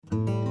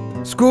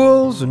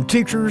Schools and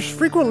teachers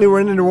frequently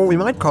run into what we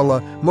might call a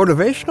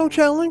motivational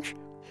challenge.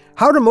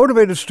 How to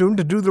motivate a student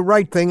to do the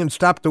right thing and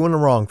stop doing the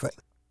wrong thing.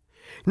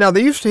 Now,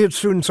 they used to hit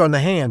students on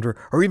the hand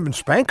or even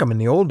spank them in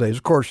the old days.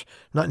 Of course,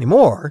 not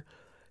anymore.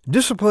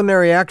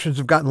 Disciplinary actions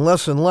have gotten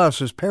less and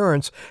less as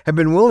parents have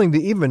been willing to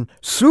even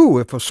sue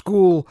if a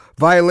school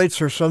violates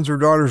their son's or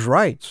daughter's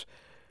rights.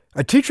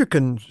 A teacher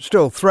can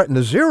still threaten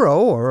a zero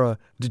or a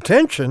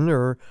detention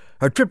or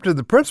a trip to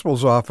the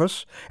principal's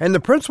office, and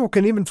the principal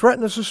can even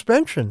threaten a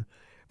suspension.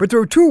 But there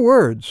are two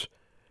words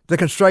that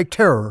can strike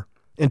terror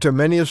into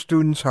many a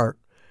student's heart.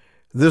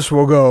 This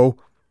will go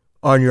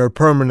on your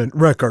permanent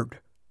record.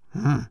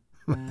 I'm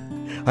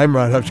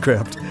Ron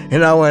Hutchcraft,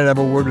 and I want to have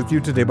a word with you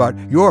today about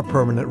your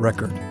permanent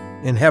record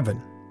in heaven.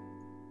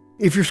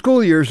 If your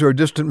school years are a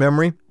distant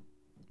memory,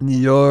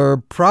 you're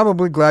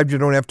probably glad you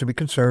don't have to be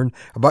concerned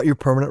about your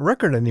permanent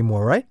record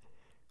anymore, right?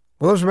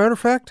 Well, as a matter of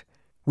fact,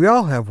 we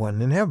all have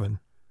one in heaven.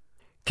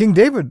 King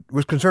David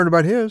was concerned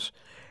about his.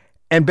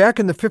 And back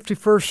in the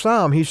 51st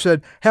Psalm, he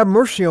said, "Have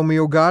mercy on me,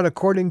 O God,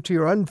 according to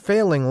your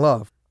unfailing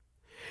love.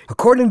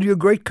 According to your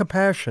great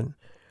compassion,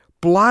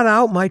 blot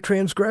out my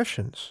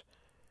transgressions."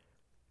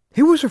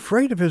 He was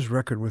afraid of his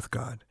record with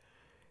God.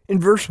 In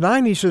verse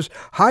 9, he says,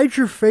 "Hide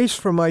your face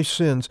from my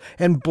sins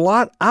and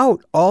blot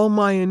out all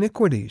my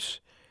iniquities."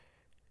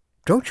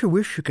 Don't you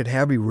wish you could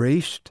have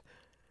erased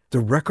the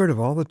record of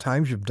all the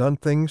times you've done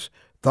things,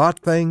 thought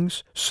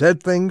things,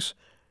 said things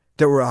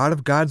that were out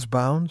of God's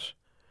bounds?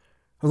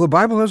 Well, the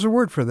Bible has a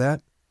word for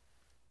that.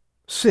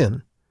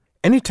 Sin.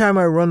 Anytime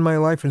I run my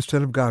life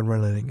instead of God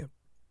running it.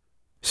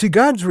 See,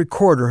 God's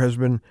recorder has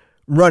been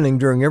running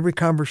during every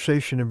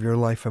conversation of your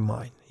life and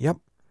mine. Yep.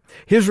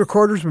 His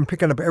recorder's been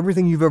picking up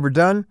everything you've ever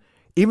done,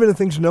 even the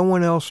things no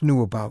one else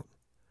knew about.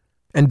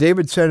 And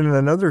David said in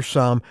another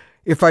psalm,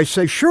 "If I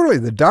say, surely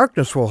the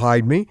darkness will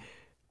hide me,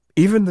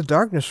 even the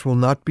darkness will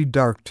not be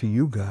dark to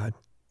you, God."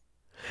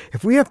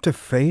 If we have to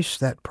face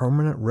that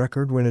permanent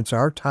record when it's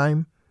our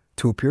time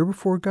to appear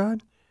before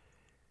God,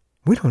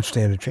 we don't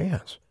stand a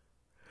chance.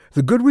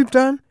 The good we've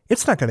done,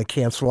 it's not going to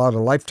cancel out a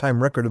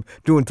lifetime record of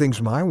doing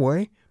things my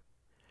way.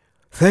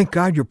 Thank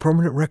God your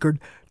permanent record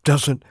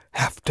doesn't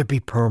have to be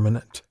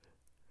permanent.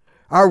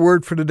 Our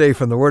word for today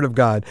from the Word of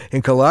God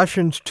in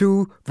Colossians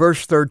 2,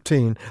 verse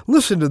 13.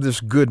 Listen to this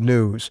good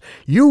news.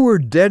 You were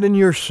dead in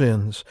your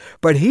sins,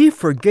 but He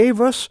forgave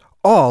us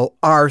all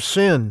our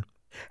sin.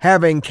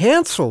 Having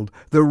canceled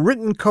the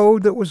written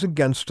code that was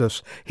against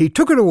us, He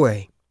took it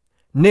away,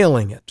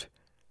 nailing it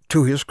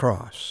to His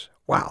cross.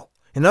 Wow.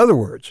 In other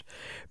words,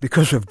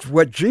 because of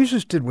what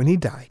Jesus did when He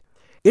died,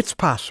 it's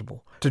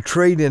possible to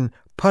trade in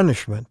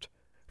punishment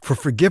for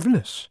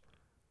forgiveness.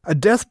 A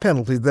death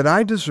penalty that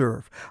I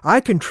deserve,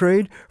 I can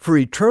trade for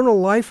eternal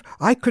life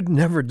I could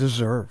never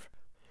deserve.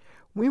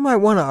 We might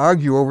want to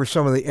argue over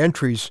some of the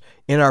entries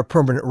in our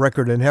permanent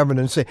record in heaven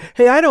and say,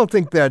 hey, I don't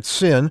think that's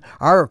sin.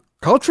 Our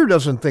culture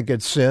doesn't think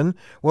it's sin.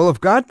 Well,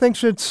 if God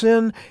thinks it's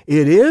sin,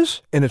 it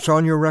is, and it's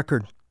on your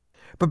record.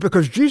 But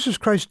because Jesus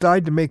Christ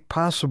died to make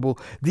possible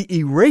the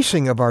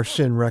erasing of our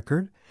sin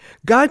record,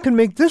 God can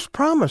make this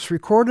promise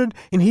recorded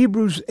in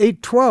Hebrews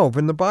 8:12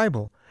 in the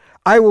Bible.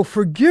 I will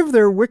forgive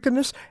their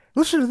wickedness.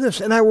 Listen to this.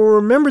 And I will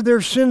remember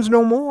their sins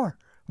no more.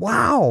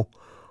 Wow.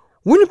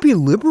 Wouldn't it be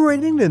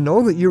liberating to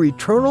know that your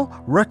eternal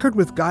record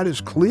with God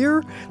is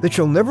clear, that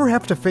you'll never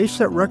have to face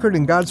that record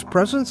in God's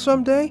presence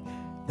someday,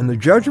 and the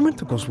judgment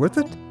that goes with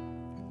it?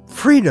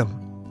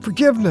 Freedom,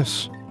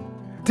 forgiveness,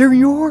 they're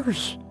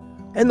yours.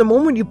 And the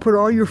moment you put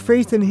all your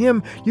faith in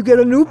Him, you get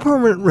a new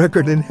permanent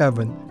record in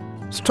heaven.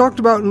 It's talked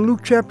about in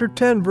Luke chapter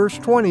 10, verse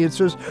 20. It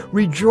says,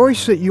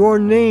 "Rejoice that your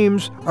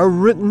names are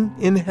written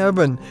in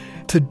heaven."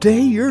 Today,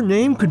 your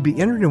name could be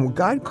entered in what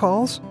God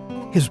calls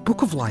His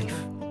book of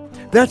life.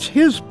 That's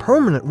His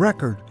permanent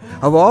record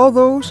of all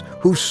those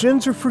whose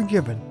sins are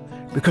forgiven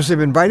because they've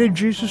invited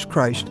Jesus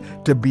Christ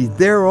to be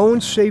their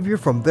own Savior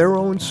from their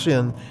own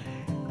sin.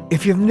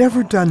 If you've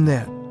never done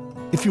that,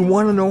 if you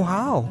want to know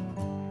how,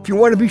 if you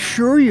want to be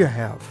sure you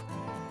have,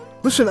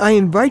 listen, I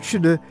invite you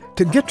to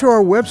get to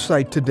our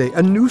website today,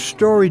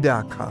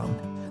 anewstory.com.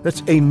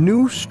 That's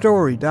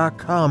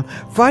anewstory.com.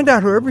 Find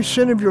out how every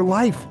sin of your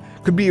life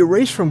could be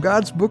erased from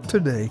God's book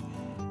today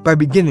by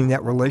beginning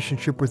that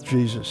relationship with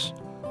Jesus.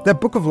 That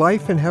book of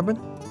life in heaven,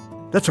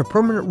 that's a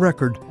permanent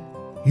record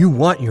you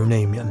want your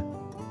name in.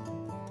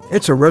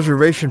 It's a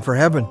reservation for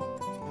heaven,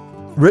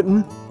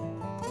 written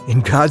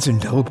in God's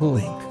indelible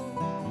ink.